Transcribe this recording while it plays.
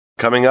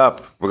Coming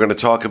up, we're going to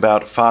talk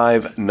about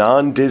 5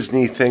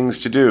 non-Disney things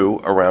to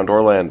do around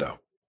Orlando.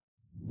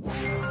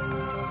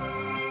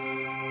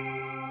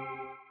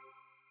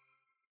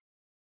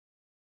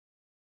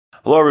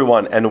 Hello,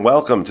 everyone, and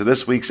welcome to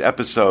this week's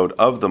episode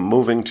of the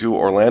Moving to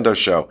Orlando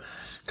show.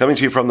 Coming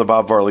to you from the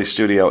Bob Varley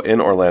studio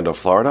in Orlando,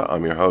 Florida.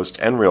 I'm your host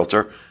and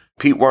realtor,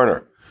 Pete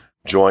Werner,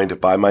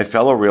 joined by my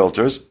fellow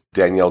realtors,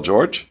 Danielle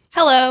George.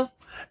 Hello.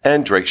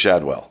 And Drake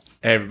Shadwell.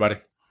 Hey, everybody.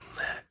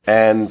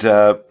 And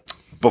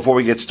before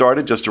we get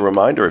started, just a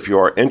reminder, if you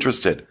are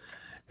interested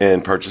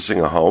in purchasing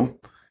a home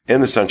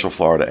in the Central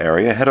Florida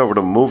area, head over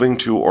to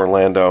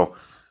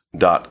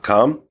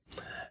movingtoorlando.com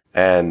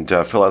and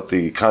fill out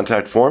the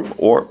contact form,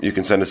 or you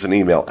can send us an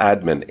email,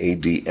 admin,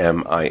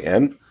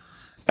 A-D-M-I-N,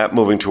 at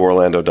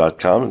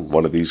movingtoorlando.com. And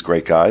one of these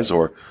great guys,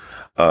 or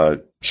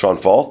Sean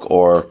Falk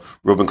or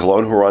Ruben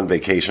Colon, who are on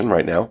vacation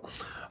right now,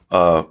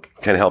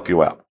 can help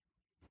you out.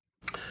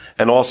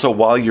 And also,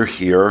 while you're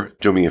here,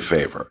 do me a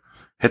favor.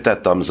 Hit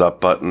that thumbs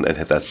up button and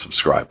hit that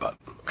subscribe button.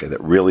 Okay,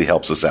 that really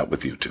helps us out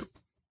with YouTube.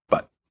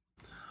 But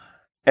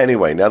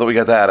anyway, now that we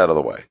got that out of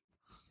the way,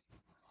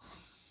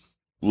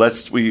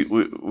 we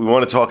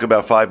want to talk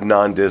about 5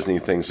 non-Disney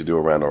things to do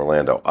around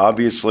Orlando.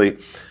 Obviously,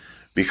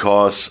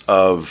 because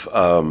of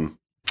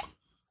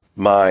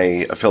my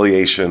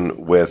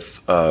affiliation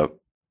with my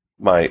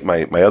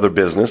other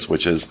business,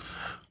 which is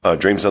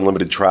Dreams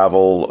Unlimited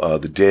Travel,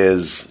 the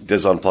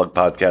Diz Unplugged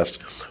podcast,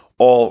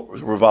 all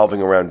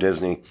revolving around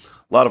Disney.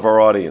 A lot of our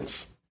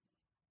audience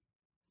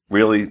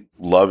really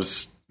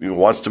wants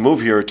to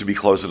move here to be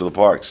closer to the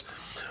parks.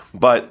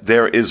 But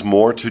there is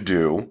more to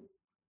do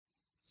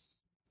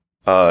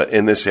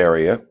in this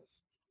area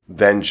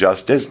than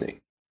just Disney.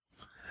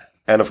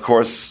 And of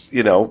course,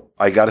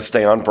 I got to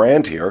stay on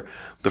brand here.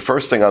 The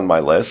first thing on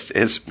my list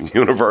is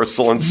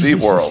Universal and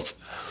SeaWorld.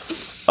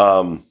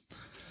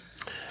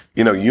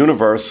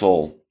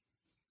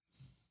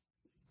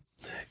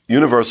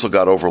 Universal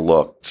got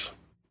overlooked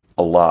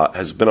a lot,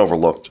 has been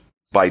overlooked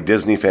by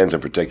Disney fans in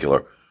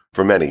particular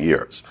for many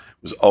years.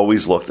 It was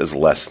always looked as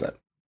less than.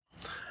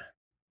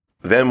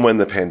 Then when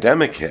the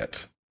pandemic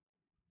hit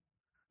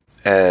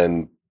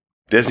and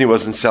Disney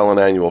wasn't selling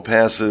annual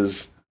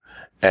passes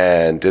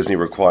and Disney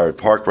required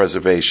park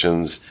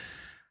reservations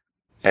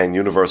and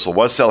Universal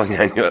was selling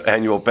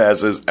annual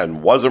passes and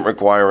wasn't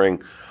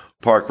requiring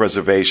park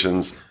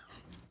reservations,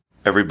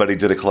 everybody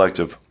did a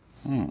collective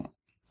and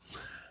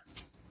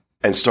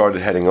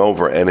started heading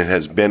over, and it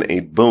has been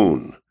a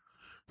boon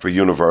for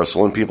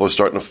Universal, and people are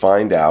starting to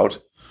find out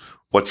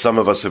what some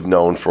of us have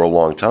known for a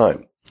long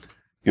time.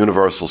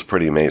 Universal's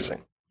pretty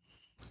amazing.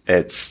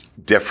 It's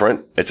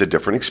different. It's a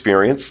different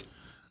experience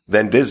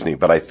than Disney,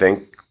 but I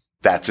think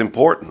that's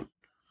important.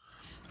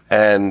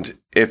 And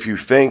if you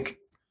think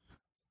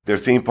their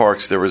theme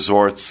parks, their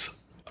resorts,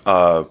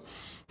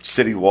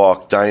 City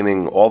Walk,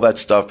 dining, all that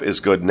stuff is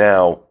good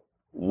now,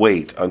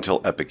 wait until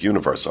Epic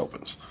Universe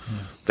opens.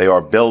 They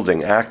are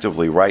building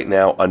actively right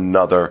now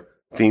another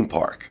theme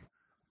park.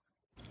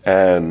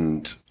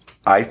 And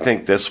I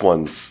think this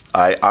one's,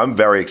 I'm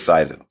very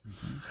excited.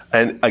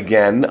 And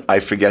again, I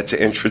forget to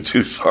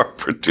introduce our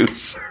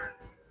producer.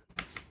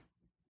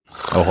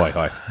 Oh,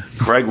 hi.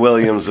 Craig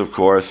Williams, of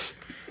course,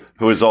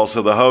 who is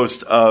also the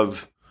host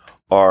of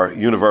our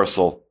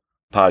Universal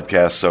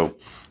podcast. So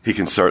he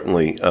can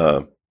certainly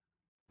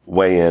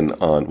weigh in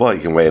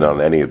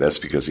on any of this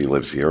because he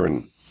lives here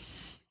and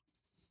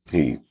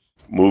he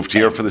moved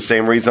here for the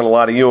same reason a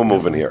lot of you are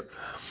moving here.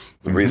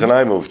 The reason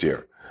I moved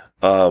here.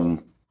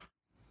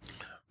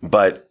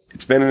 But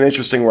it's been an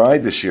interesting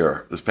ride this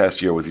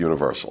past year with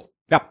Universal.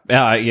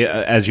 Yeah,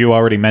 as you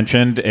already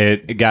mentioned,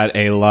 it got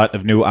a lot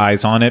of new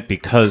eyes on it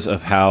because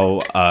of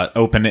how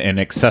open and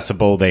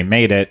accessible they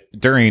made it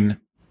during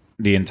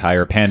the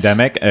entire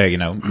pandemic.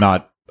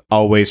 Not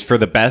always for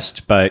the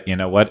best, but you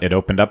know what? It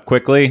opened up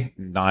quickly,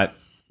 not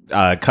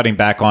cutting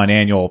back on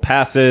annual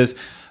passes,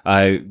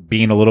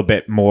 being a little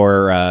bit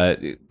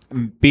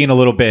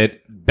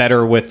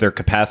better with their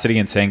capacity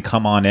and saying,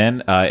 come on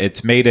in.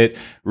 It's made it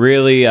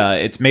really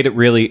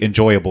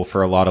enjoyable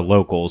for a lot of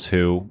locals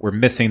who were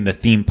missing the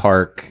theme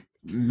park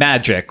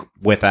magic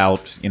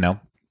without,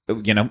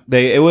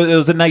 it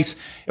was a nice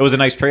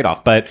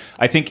trade-off. But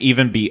I think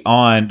even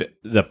beyond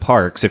the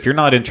parks, if you're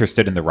not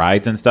interested in the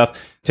rides and stuff,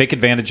 take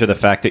advantage of the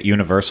fact at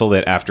Universal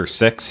that after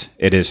 6,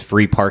 it is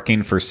free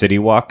parking for City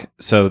Walk.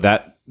 So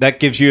that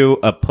gives you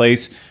a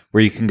place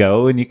where you can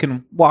go and you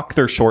can walk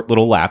their short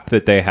little lap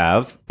that they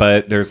have.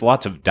 But there's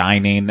lots of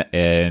dining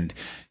and,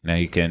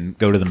 you can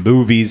go to the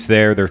movies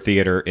there. Their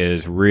theater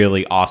is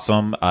really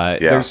awesome.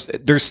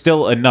 There's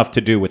still enough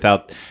to do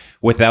without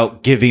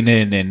giving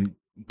in and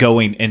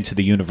going into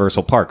the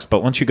Universal parks.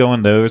 But once you go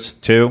in those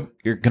too,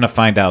 you're going to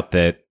find out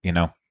that,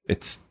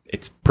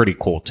 it's pretty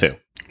cool too.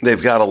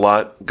 They've got a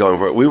lot going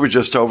for it. We were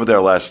just over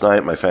there last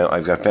night.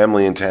 I've got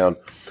family in town,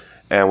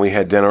 and we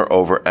had dinner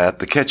over at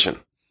the kitchen.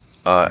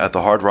 At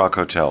the Hard Rock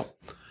Hotel.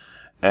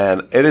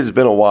 And it has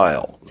been a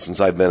while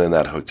since I've been in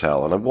that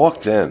hotel. And I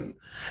walked in.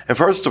 And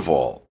first of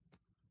all,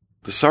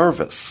 the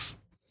service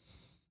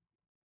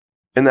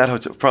in that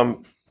hotel,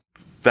 from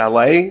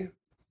valet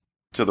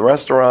to the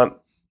restaurant,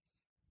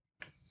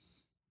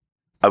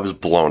 I was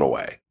blown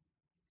away.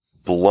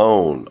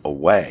 Blown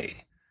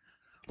away.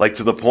 Like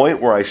to the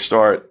point where I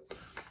start,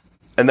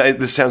 and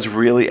this sounds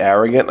really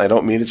arrogant, and I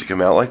don't mean it to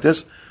come out like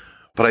this,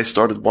 but I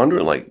started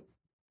wondering, like,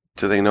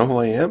 do they know who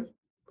I am?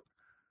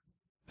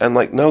 And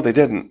like, no, they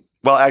didn't.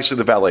 Well, actually,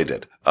 the valet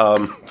did.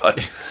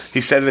 But he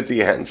said it at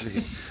the end.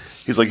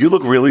 He's like, you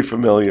look really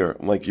familiar.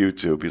 I'm like,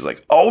 YouTube. He's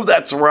like, oh,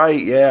 that's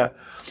right. Yeah.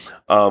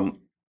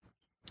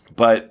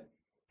 But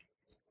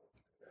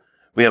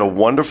we had a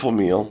wonderful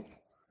meal.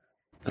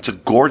 It's a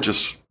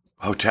gorgeous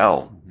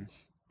hotel.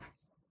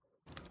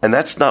 And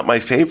that's not my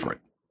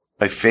favorite.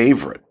 My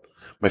favorite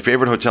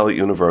hotel at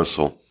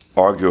Universal,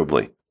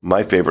 arguably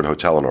my favorite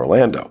hotel in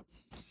Orlando,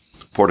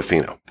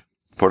 Portofino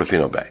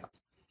Bay.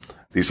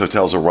 These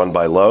hotels are run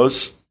by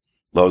Lowe's.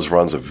 Lowe's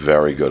runs a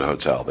very good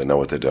hotel. They know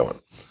what they're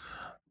doing.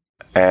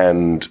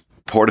 And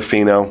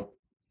Portofino's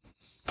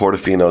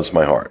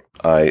my heart.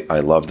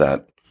 I love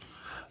that.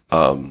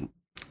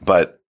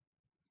 But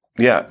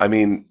yeah, I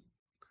mean,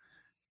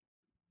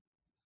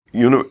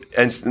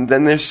 and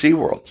then there's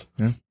SeaWorld.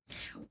 Yeah.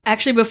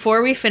 Actually,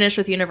 before we finish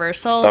with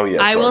Universal,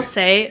 I will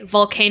say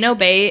Volcano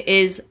Bay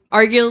is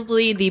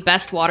arguably the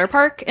best water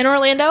park in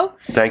Orlando.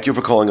 Thank you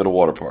for calling it a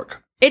water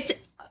park. It's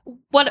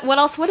what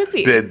else would it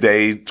be?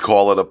 They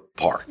call it a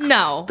park.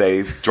 No.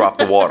 They drop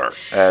the water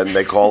and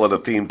they call it a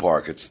theme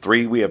park.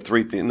 We have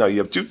three. No, you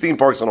have 2 theme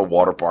parks and a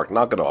water park.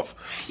 Knock it off.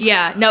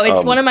 Yeah, no,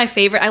 it's one of my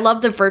favorite. I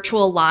love the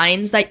virtual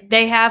lines that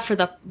they have for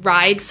the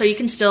rides, so you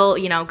can still,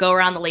 go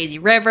around the lazy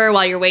river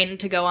while you're waiting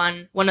to go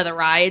on one of the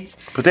rides.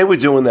 But they were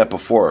doing that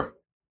before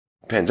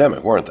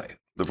pandemic, weren't they?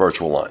 The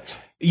virtual lines.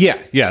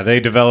 Yeah. They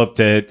developed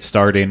it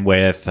starting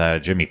with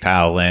Jimmy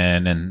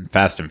Fallon and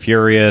Fast and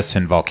Furious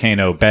and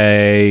Volcano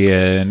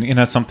Bay,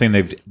 and something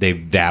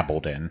they've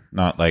dabbled in,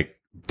 not like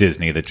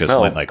Disney that just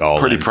went like all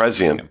pretty in.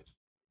 prescient.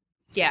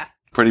 Yeah,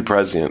 pretty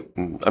prescient.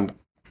 I'm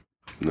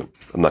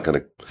not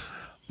gonna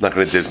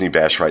Disney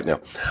bash right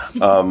now,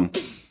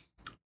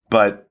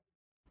 but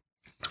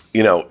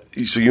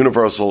so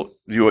Universal.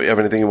 Do you have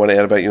anything you want to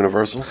add about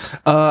Universal?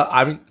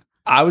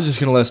 I was just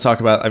going to let's talk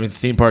about,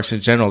 theme parks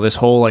in general. This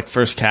whole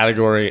first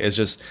category is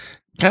just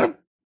kind of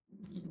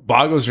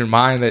boggles your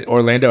mind that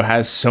Orlando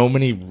has so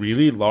many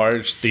really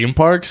large theme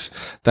parks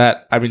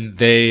that,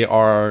 they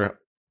are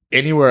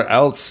anywhere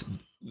else.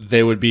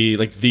 They would be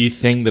like the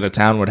thing that a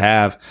town would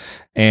have.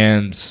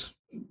 And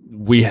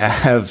we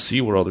have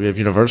SeaWorld, we have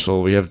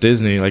Universal, we have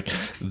Disney.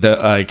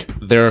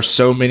 There are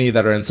so many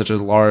that are in such a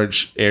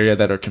large area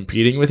that are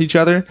competing with each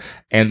other,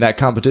 and that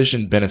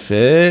competition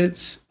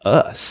benefits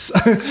us.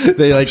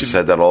 I've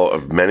said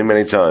that many,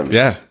 many times.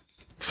 Yeah,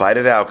 fight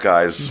it out,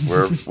 guys.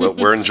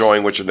 We're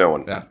enjoying what you're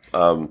doing.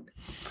 Yeah.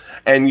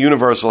 And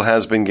Universal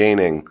has been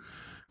gaining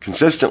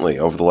consistently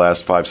over the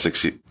last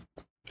 5-6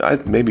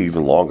 years, maybe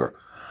even longer.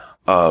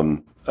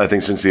 I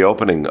think since the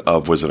opening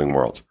of Wizarding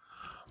World.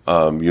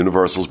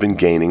 Universal's been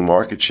gaining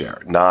market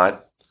share,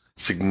 not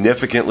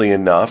significantly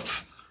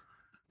enough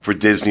for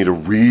Disney to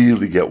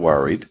really get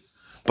worried,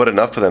 but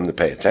enough for them to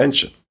pay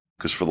attention.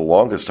 Because for the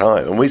longest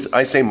time, and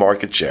I say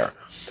market share,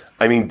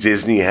 I mean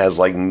Disney has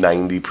like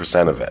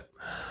 90% of it,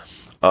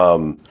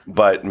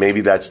 but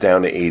maybe that's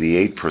down to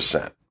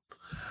 88%.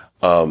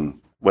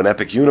 When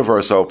Epic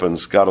Universe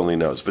opens, God only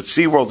knows. But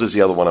SeaWorld is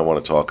the other one I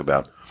want to talk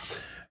about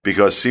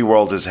because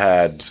SeaWorld has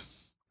had.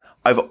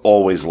 I've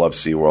always loved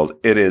SeaWorld.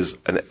 It is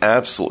an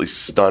absolutely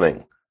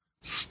stunning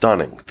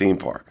theme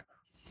park.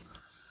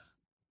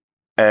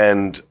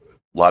 And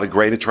a lot of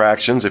great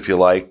attractions if you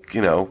like,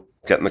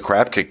 getting the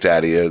crap kicked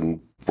out of you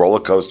and roller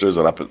coasters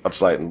and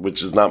upside,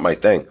 which is not my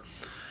thing.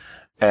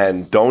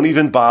 And don't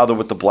even bother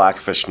with the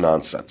Blackfish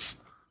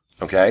nonsense.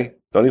 Okay?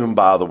 Don't even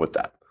bother with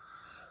that.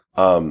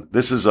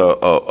 This is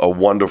a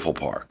wonderful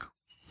park.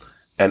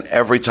 And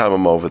every time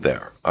I'm over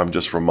there, I'm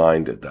just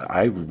reminded that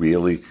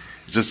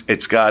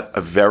it's got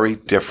a very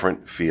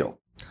different feel.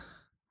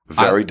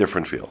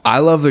 Different feel. I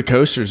love the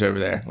coasters over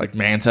there, like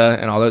Manta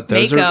and all that.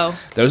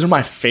 Those are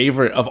my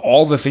favorite of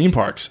all the theme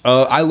parks.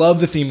 I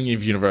love the theming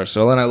of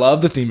Universal and I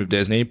love the theme of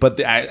Disney. But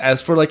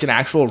as for an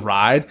actual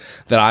ride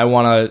that I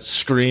want to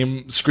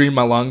scream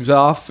my lungs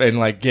off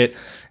and get.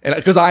 And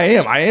because I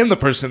am the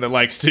person that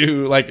likes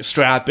to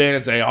strap in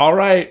and say, all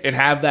right, and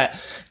have that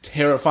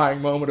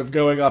terrifying moment of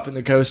going up in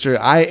the coaster.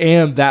 I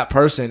am that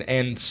person.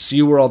 And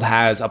SeaWorld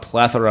has a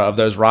plethora of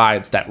those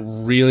rides that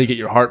really get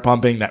your heart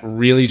pumping, that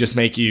really just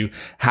make you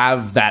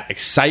have that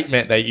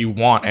excitement that you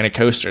want in a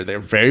coaster. They're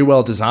very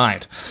well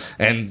designed.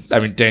 And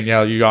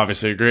Danielle, you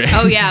obviously agree.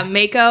 Oh yeah.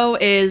 Mako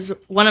is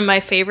one of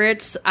my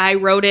favorites. I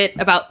rode it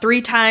about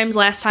 3 times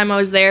last time I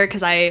was there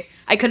because I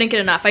couldn't get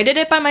enough. I did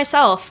it by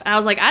myself. And I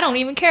was like, I don't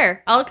even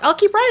care. I'll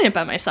keep riding it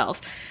by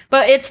myself.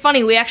 But it's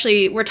funny.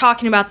 We were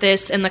talking about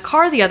this in the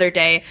car the other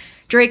day.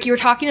 Drake, you were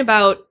talking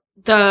about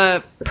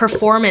the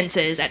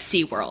performances at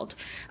SeaWorld.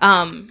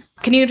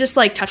 Can you just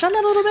like touch on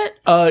that a little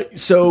bit?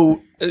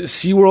 So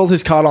SeaWorld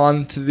has caught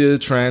on to the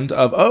trend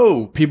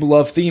of, people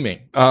love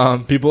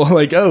theming. People are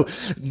like,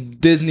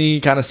 Disney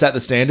kind of set the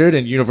standard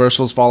and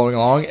Universal's following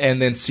along.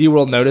 And then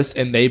SeaWorld noticed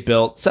and they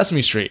built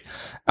Sesame Street.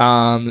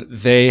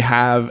 They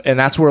have, and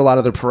that's where a lot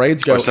of their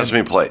parades go. Or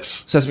Sesame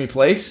Place. Sesame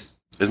Place?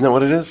 Isn't that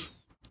what it is?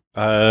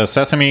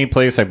 Sesame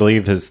Place, I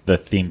believe, is the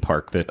theme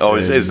park. That's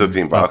is the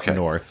theme park. Okay.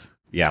 North.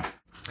 Yeah.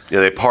 Yeah,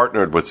 they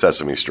partnered with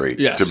Sesame Street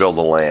to build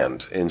a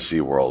land in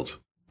SeaWorld.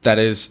 That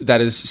is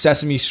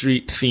Sesame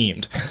Street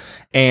themed.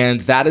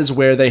 And that is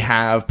where they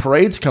have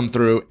parades come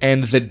through,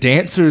 and the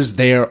dancers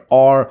there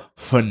are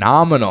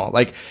phenomenal.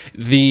 Like,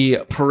 the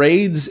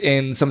parades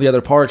in some of the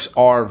other parks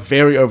are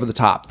very over the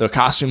top. The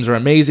costumes are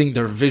amazing.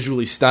 They're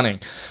visually stunning.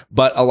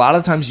 But a lot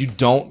of times you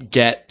don't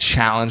get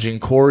challenging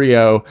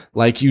choreo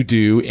like you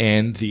do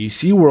in the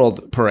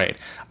SeaWorld parade.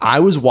 I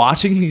was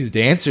watching these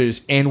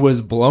dancers and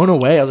was blown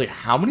away. I was like,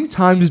 how many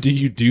times do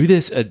you do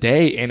this a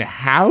day? And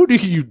how do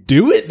you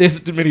do it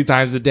this many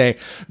times a day?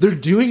 They're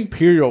doing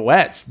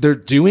pirouettes. They're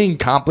doing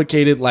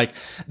complicated, like,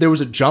 there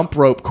was a jump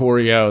rope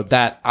choreo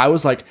that I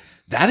was like,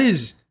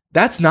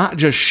 that's not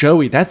just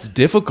showy, that's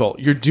difficult.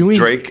 You're doing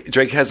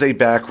Drake has a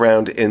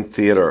background in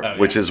theater,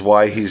 which is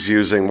why he's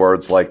using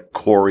words like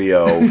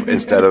choreo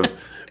instead of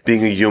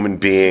being a human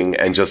being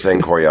and just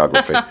saying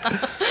choreography.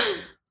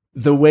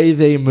 The way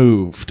they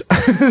moved,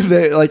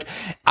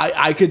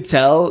 I could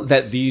tell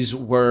that these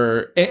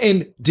were,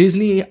 and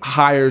Disney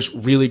hires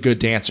really good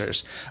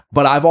dancers,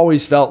 but I've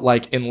always felt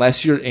like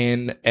unless you're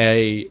in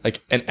an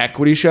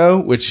equity show,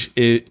 which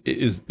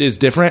is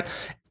different,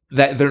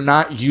 that they're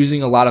not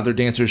using a lot of their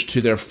dancers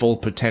to their full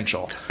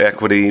potential.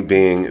 Equity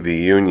being the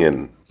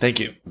union. Thank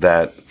you.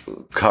 That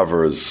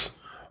covers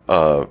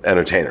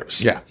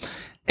entertainers. Yeah.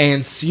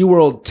 And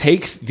SeaWorld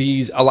takes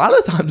these, a lot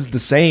of times the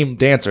same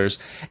dancers,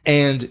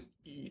 and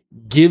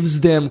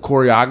gives them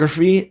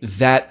choreography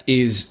that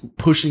is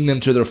pushing them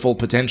to their full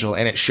potential,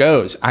 and it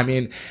shows. I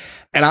mean,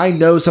 and I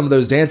know some of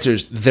those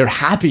dancers, they're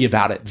happy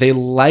about it. They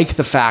like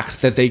the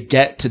fact that they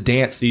get to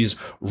dance these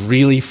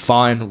really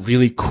fun,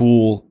 really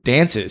cool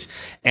dances.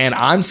 And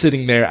I'm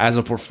sitting there as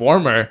a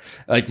performer,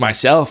 like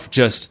myself,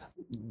 just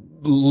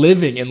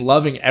living and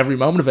loving every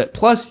moment of it.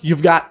 Plus,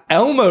 you've got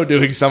Elmo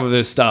doing some of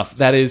this stuff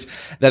that is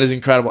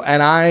incredible.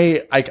 And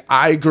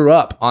I grew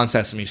up on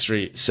Sesame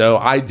Street, so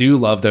I do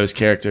love those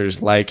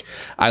characters. Like,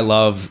 I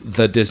love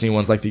the Disney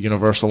ones, like the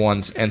Universal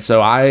ones. And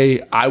so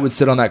I would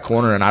sit on that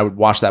corner and I would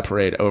watch that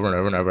parade over and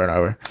over and over and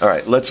over. All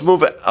right, let's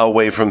move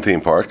away from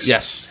theme parks.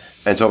 Yes.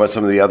 And talk about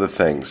some of the other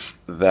things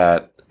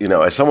that,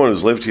 as someone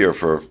who's lived here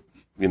for,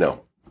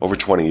 over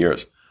 20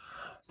 years,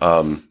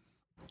 I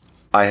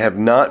have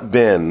not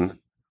been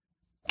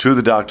to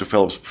the Dr.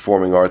 Phillips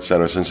Performing Arts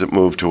Center since it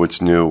moved to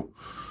its new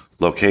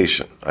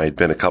location. I had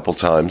been a couple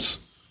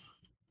times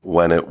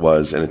when it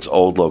was in its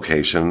old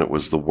location. It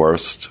was the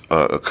worst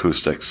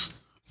acoustics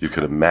you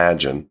could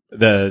imagine.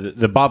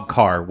 The Bob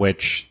Carr,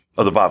 which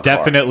the Bob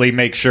definitely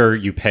make sure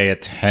you pay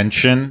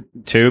attention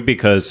to,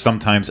 because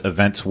sometimes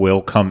events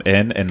will come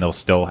in and they'll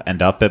still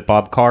end up at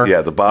Bob Carr.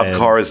 Yeah, the Bob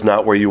Carr is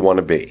not where you want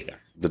to be. Yeah.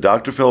 The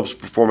Dr. Phillips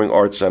Performing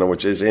Arts Center,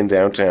 which is in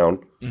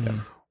downtown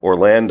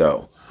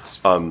Orlando,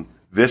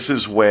 this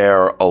is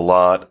where a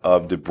lot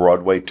of the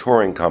Broadway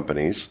touring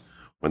companies,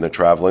 when they're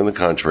traveling the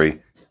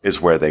country,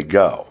 is where they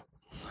go.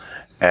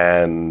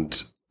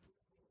 And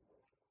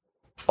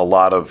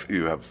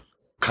you have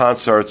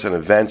concerts and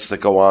events that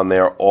go on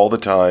there all the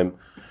time.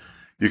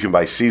 You can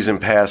buy season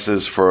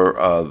passes for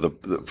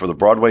the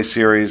Broadway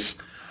series.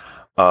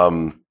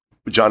 John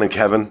and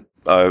Kevin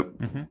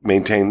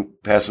maintain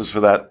passes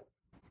for that.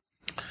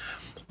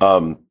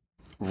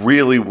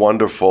 Really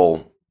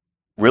wonderful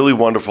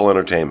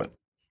entertainment.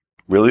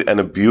 Really, and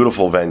a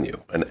beautiful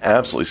venue, an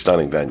absolutely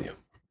stunning venue.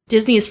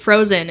 Disney's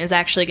Frozen is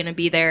actually going to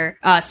be there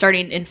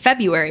starting in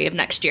February of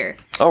next year.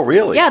 Oh,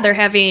 really? Yeah, they're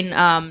having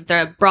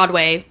the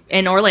Broadway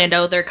in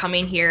Orlando. They're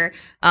coming here,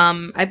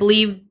 I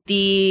believe,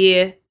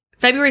 the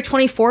February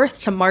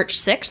 24th to March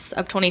 6th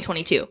of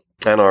 2022.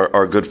 And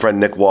our good friend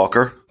Nick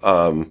Walker,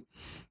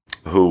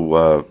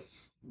 who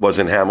was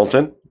in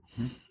Hamilton,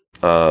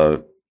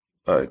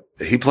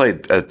 he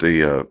played at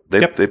the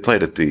they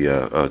played at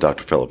the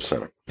Dr. Phillips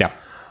Center. Yeah.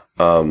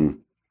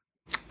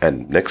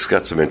 And Nick's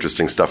got some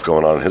interesting stuff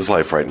going on in his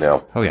life right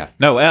now. Oh yeah,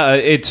 no,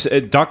 it's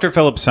Dr.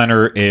 Phillips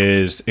Center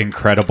is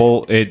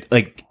incredible.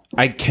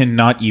 I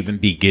cannot even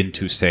begin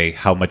to say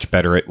how much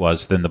better it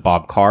was than the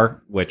Bob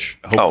Carr, which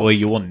hopefully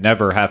you will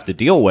never have to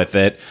deal with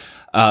it.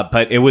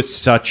 But it was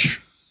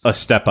such a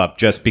step up,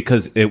 just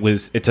because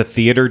it's a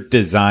theater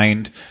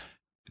designed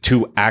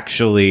to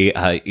actually,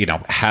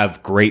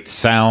 have great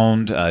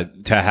sound,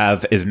 to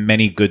have as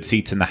many good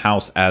seats in the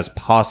house as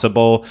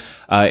possible.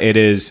 It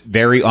is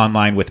very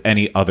online with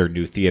any other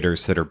new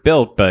theaters that are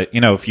built. But,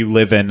 if you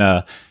live in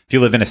if you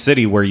live in a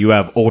city where you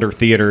have older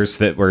theaters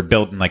that were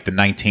built in like the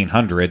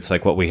 1900s,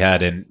 like what we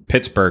had in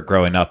Pittsburgh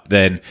growing up,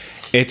 then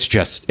it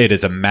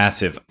is a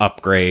massive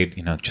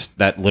upgrade, just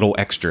that little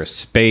extra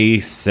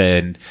space.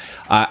 And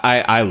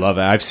I love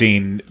it. I've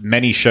seen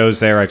many shows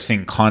there. I've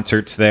seen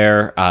concerts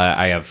there.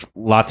 I have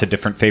lots of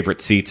different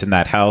favorite seats in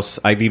that house.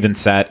 I've even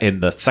sat in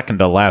the second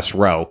to last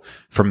row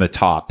from the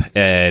top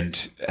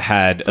and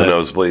had the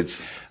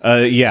nosebleeds.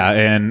 Yeah.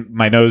 And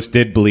my nose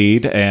did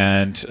bleed,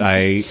 and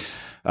I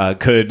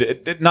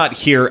could not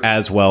hear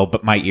as well,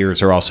 but my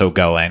ears are also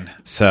going.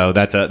 So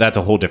that's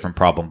a whole different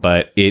problem,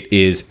 but it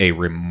is a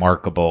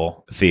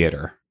remarkable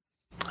theater.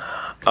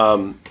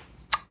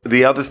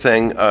 The other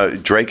thing,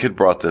 Drake had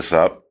brought this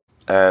up,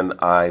 and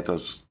I thought it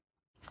was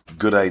a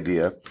good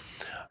idea.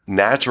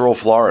 Natural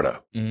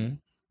Florida. Mm-hmm.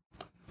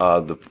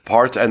 The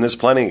parts, and there's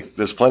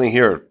plenty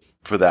here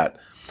for that.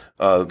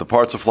 The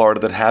parts of Florida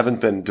that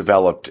haven't been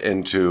developed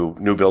into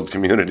new build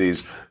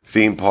communities,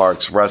 theme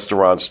parks,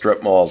 restaurants,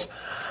 strip malls.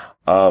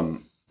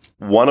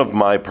 One of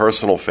my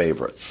personal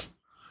favorites,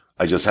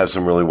 I just have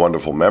some really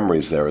wonderful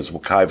memories there, is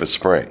Wekiva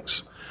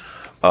Springs.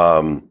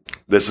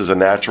 This is a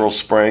natural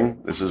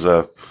spring. This is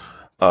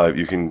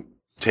you can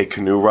take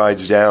canoe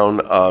rides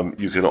down.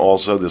 You can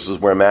also, this is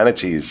where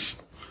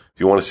manatees, if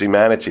you want to see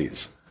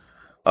manatees,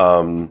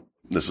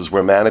 this is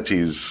where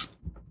manatees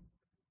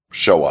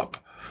show up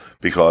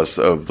because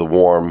of the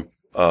warm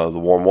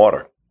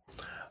water.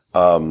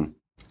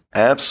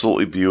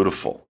 Absolutely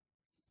beautiful.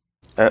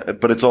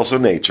 But it's also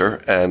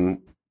nature,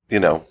 and,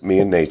 me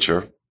and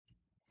nature.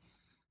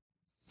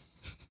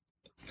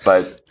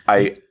 But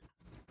I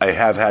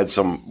have had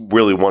some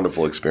really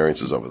wonderful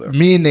experiences over there.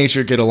 Me and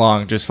nature get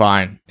along just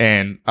fine,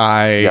 and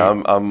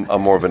I'm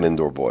more of an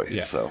indoor boy.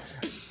 Yeah. So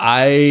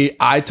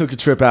I took a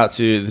trip out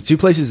to the two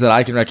places that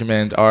I can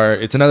recommend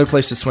it's another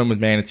place to swim with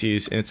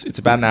manatees, and it's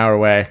about an hour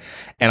away.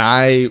 And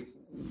I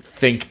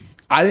think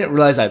I didn't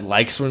realize I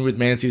like swimming with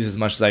manatees as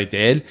much as I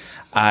did.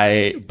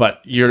 But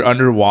you're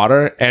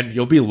underwater and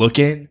you'll be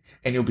looking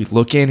and you'll be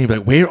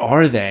like, where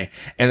are they?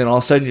 And then all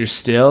of a sudden you're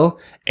still,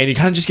 and you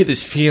kind of just get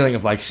this feeling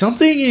of like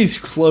something is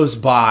close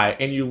by,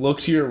 and you look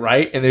to your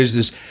right and there's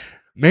this,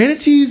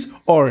 manatees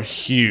are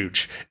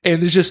huge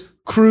and they're just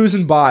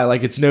cruising by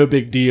like it's no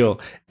big deal.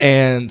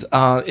 And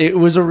it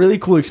was a really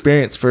cool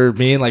experience for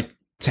me, and like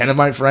 10 of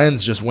my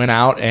friends just went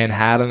out and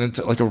had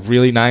a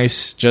really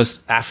nice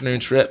just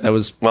afternoon trip. That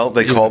was, well,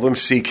 they call them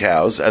sea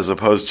cows, as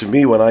opposed to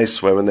me when I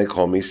swim, and they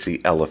call me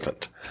sea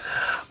elephant.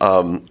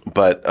 And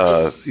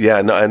they're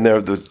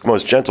the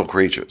most gentle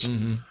creatures.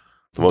 Mm-hmm.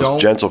 The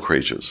most gentle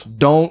creatures.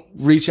 Don't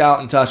reach out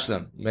and touch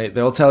them.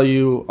 They'll tell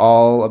you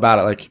all about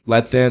it.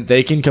 Like,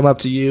 they can come up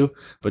to you,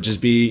 but just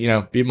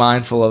be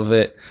mindful of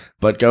it.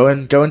 But go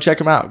and check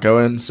them out. Go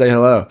and say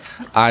hello.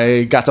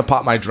 I got to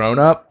pop my drone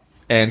up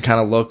and kind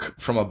of look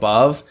from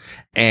above,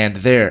 and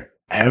they're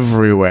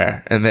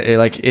everywhere. And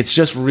it's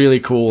just really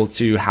cool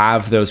to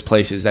have those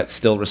places that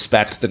still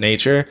respect the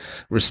nature,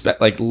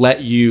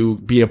 let you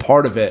be a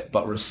part of it,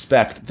 but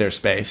respect their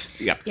space.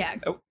 Yeah.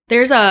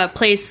 There's a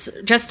place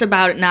just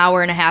about an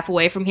hour and a half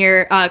away from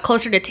here,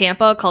 closer to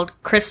Tampa, called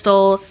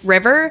Crystal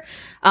River,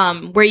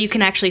 where you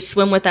can actually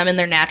swim with them in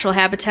their natural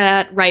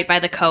habitat right by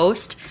the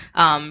coast.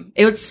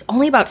 It was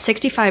only about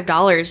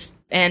 $65.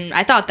 And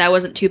I thought that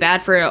wasn't too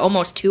bad for an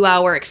almost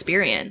 2-hour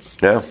experience.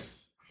 Yeah.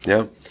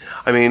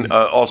 I mean,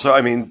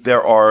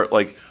 there are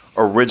like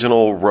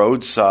original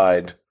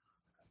roadside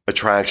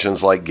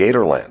attractions like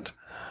Gatorland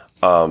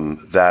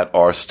that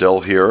are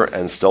still here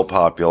and still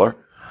popular.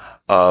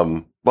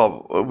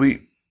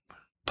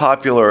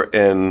 Popular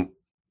in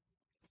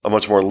a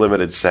much more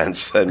limited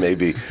sense than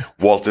maybe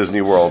Walt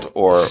Disney World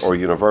or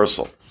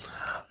Universal.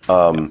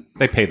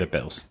 They pay the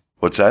bills.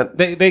 What's that?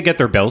 They get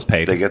their bills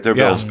paid. They get their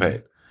bills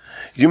paid.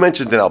 You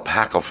mentioned an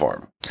alpaca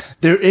farm.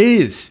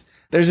 There's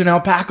an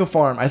alpaca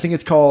farm. I think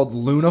it's called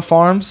Luna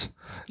Farms.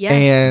 Yes.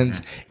 And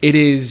it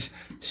is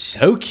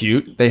so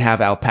cute. They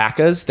have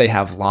alpacas. They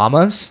have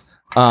llamas.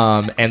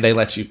 And they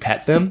let you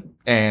pet them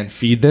and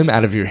feed them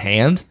out of your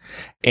hand.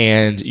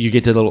 And you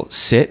get to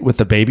sit with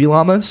the baby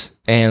llamas,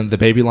 and the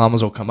baby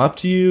llamas will come up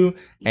to you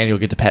and you'll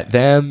get to pet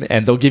them,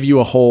 and they'll give you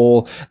the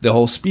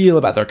whole spiel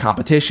about their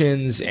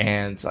competitions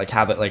and like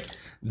how that, like,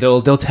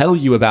 they'll tell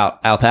you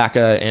about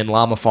alpaca and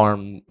llama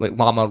farm, like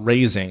llama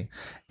raising.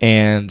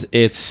 And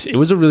it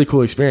was a really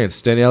cool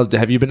experience. Danielle,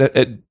 have you been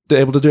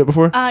able to do it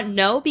before?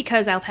 No,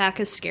 because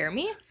alpacas scare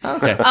me.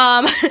 Okay.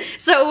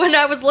 So when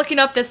I was looking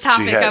up this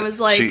topic, I was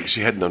like,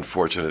 she had an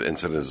unfortunate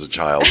incident as a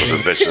child with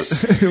a vicious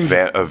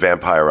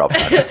vampire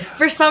alpaca.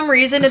 For some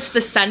reason, it's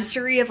the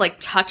sensory of like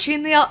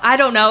touching I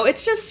don't know.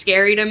 It's just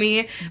scary to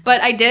me.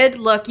 But I did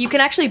look. You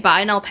can actually buy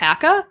an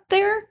alpaca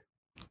there.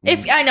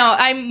 If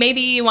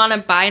maybe you want to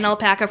buy an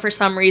alpaca for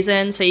some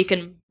reason, so you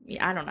can.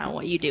 I don't know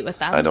what you do with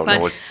them. I don't know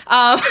what.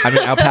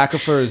 Alpaca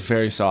fur is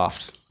very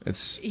soft.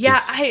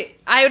 I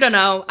don't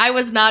know. I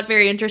was not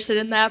very interested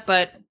in that,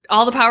 but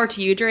all the power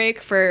to you,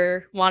 Drake,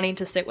 for wanting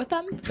to sit with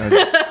them.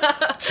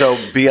 So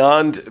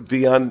beyond,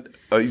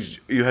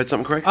 you had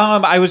something, Craig?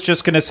 I was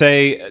just gonna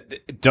say,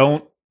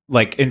 don't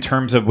like in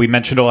terms of, we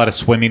mentioned a lot of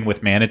swimming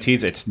with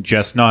manatees. It's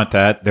just not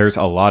that. There's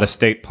a lot of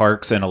state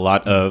parks and a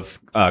lot of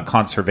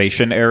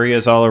conservation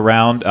areas all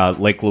around.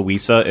 Lake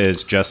Louisa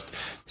is just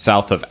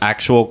south of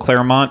actual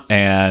Claremont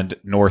and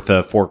north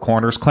of Four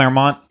Corners,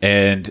 Claremont.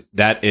 And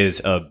that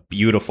is a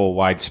beautiful,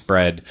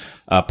 widespread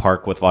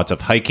park with lots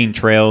of hiking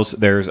trails.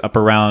 There's up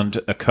around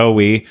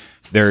Ocoee.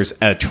 There's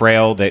a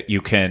trail that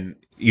you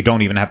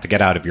don't even have to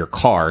get out of your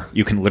car.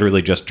 You can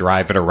literally just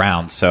drive it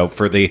around. So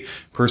for the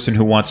person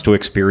who wants to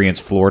experience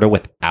Florida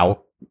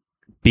without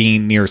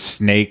being near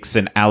snakes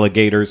and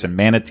alligators and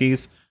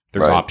manatees,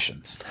 there's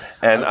options.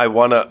 And I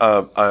want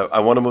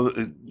to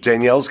move.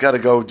 Danielle's got to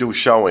go do a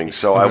showing,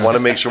 so I want to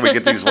make sure we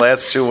get these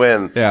last two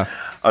in. Yeah.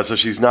 So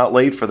she's not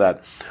late for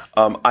that.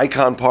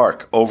 Icon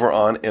Park over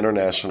on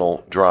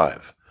International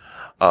Drive.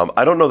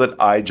 I don't know that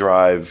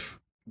iDrive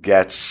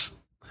gets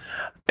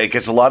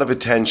a lot of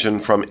attention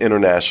from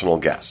international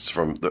guests,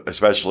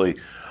 especially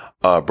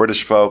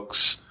British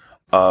folks.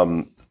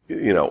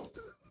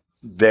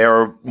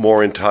 They're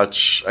more in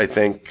touch, I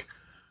think,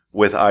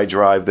 with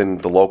iDrive than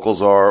the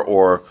locals are,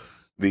 or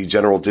the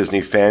general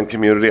Disney fan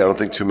community. I don't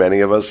think too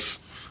many of us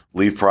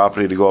leave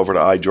property to go over to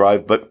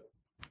iDrive. But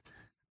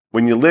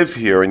when you live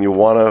here and you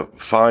want to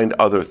find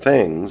other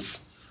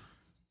things,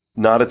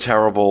 not a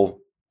terrible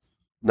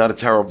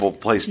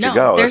place to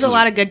go. There's a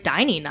lot of good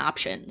dining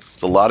options.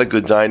 It's a lot of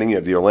good dining. You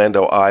have the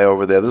Orlando Eye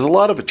over there. There's a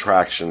lot of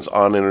attractions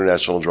on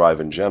International Drive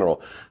in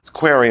general.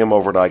 Aquarium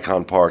over at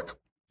Icon Park.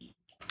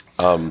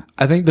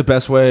 I think the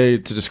best way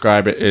to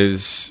describe it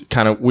is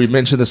we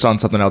mentioned this on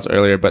something else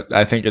earlier, but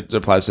I think it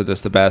applies to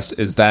this the best,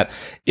 is that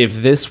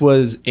if this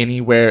was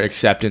anywhere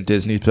except in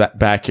Disney's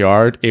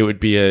backyard, it'd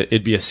be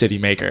a city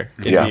maker.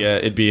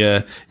 It'd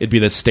be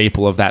the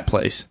staple of that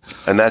place.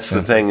 And that's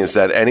the thing, is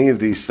that any of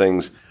these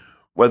things,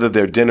 whether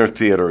they're dinner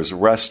theaters,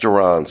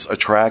 restaurants,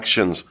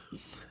 attractions,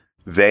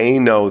 they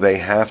know they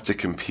have to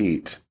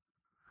compete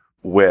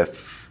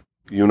with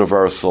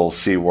Universal,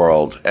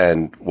 SeaWorld,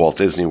 and Walt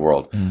Disney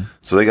World.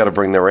 So they got to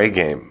bring their A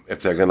game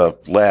if they're going to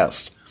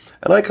last.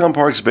 And Icon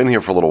Park's been here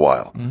for a little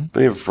while, been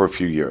here for a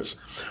few years.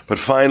 But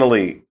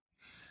finally,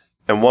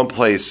 in one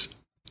place,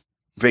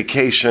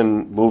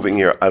 vacation, moving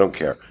here, I don't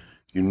care.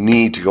 You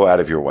need to go out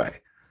of your way.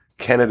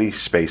 Kennedy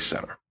Space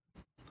Center.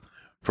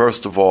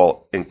 First of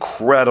all,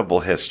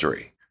 incredible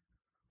history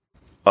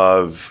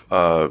of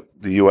the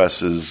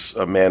U.S.'s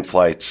manned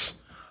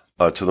flights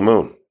to the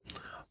moon.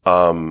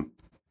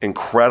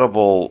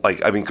 Incredible,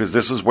 because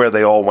this is where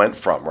they all went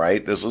from,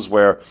 right? This is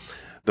where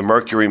the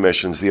Mercury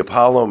missions, the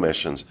Apollo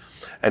missions,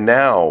 and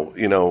now,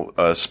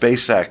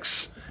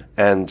 SpaceX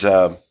and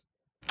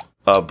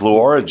Blue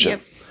Origin.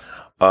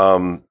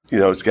 Yep.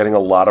 It's getting a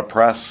lot of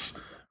press.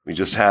 We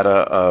just had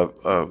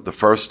the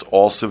first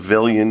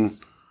all-civilian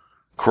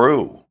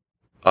crew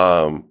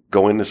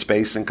go into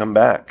space and come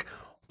back.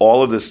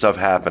 All of this stuff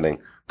happening,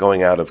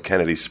 going out of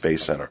Kennedy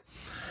Space Center.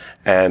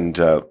 And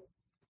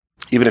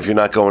even if you're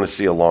not going to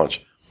see a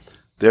launch,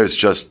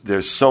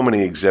 there's so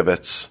many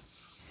exhibits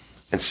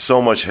and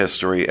so much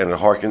history, and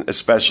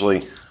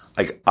especially,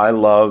 I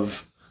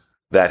love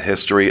that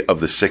history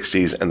of the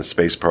 60s and the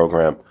space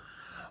program.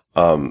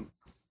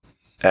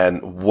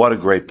 And what a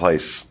great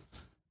place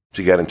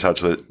to get in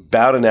touch with it.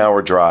 About an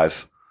hour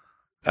drive,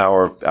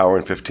 hour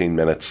and 15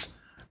 minutes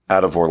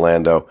out of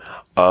Orlando,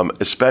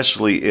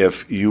 especially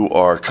if you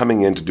are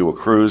coming in to do a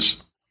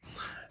cruise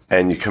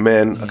and you come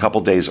in a couple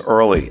days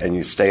early and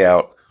you stay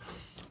out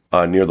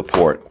near the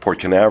Port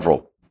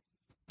Canaveral.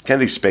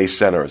 Kennedy Space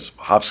Center is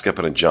hop, skip,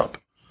 and a jump.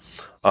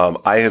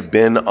 I have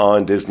been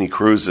on Disney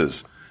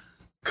cruises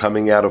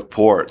coming out of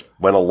port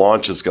when a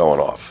launch is going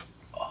off.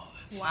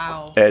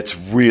 Wow. It's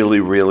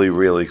really, really,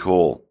 really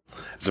cool.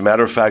 As a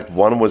matter of fact,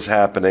 one was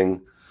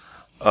happening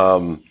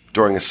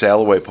during a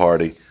sail-away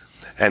party,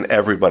 and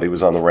everybody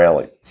was on the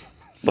railing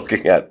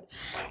looking at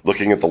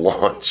the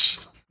launch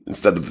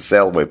instead of the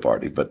sail-away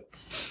party. But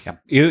yeah.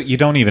 You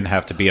don't even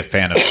have to be a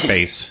fan of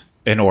space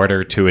in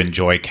order to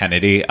enjoy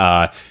Kennedy.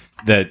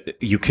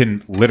 That you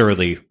can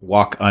literally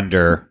walk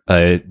under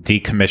a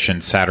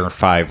decommissioned Saturn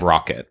V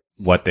rocket,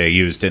 what they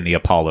used in the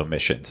Apollo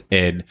missions.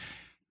 And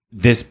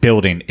this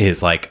building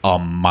is like a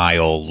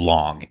mile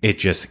long.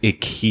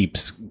 It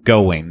keeps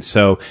going.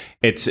 So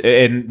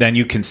and then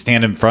you can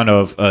stand in front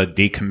of a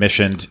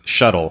decommissioned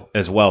shuttle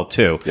as well,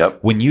 too.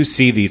 Yep. When you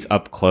see these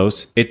up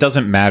close, it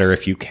doesn't matter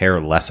if you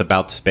care less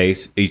about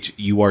space.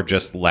 You are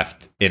just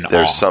left in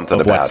There's awe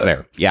something of about what's it.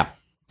 there. Yeah.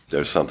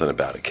 There's something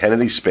about it.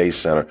 Kennedy Space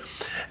Center.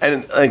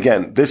 And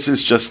again, this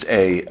is just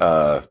a,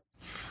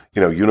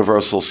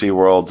 Universal,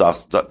 SeaWorld,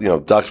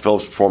 Dr.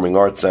 Phillips Performing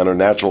Arts Center,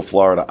 Natural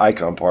Florida,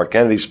 Icon Park,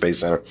 Kennedy Space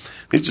Center.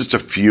 These are just a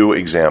few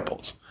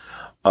examples.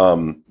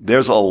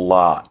 There's a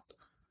lot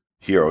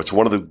here. It's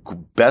one of the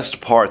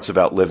best parts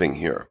about living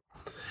here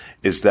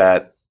is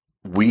that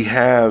we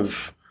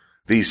have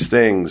these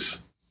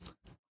things,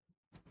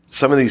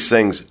 some of these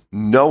things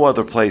no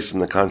other place in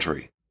the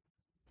country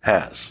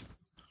has.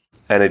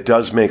 And it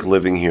does make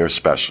living here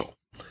special.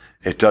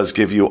 It does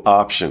give you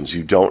options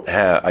you don't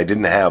have. I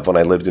didn't have when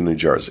I lived in New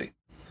Jersey.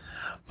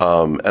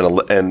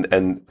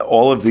 And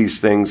all of these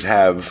things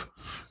have,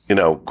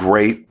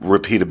 great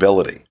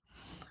repeatability.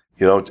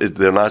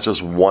 They're not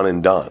just one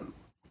and done.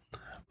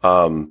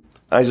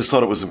 I just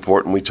thought it was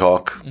important we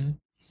talk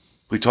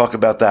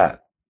about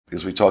that,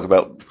 because we talk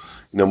about,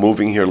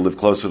 moving here to live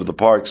closer to the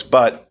parks,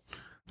 but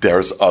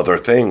there's other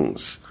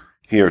things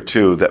here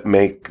too that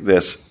make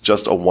this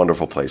just a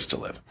wonderful place to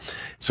live.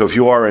 So if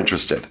you are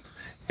interested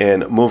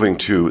in moving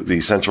to the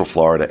Central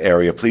Florida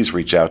area, please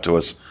reach out to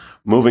us,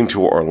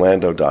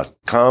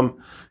 movingtoorlando.com.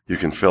 You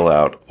can fill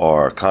out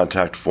our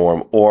contact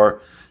form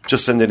or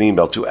just send an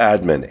email to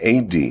admin,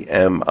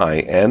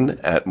 ADMIN,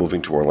 at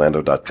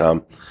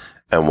movingtoorlando.com.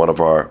 And one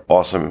of our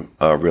awesome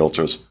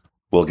realtors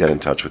will get in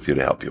touch with you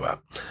to help you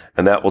out.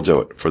 And that will do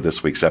it for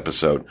this week's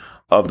episode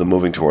of the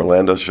Moving to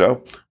Orlando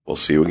show. We'll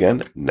see you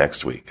again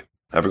next week.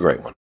 Have a great one.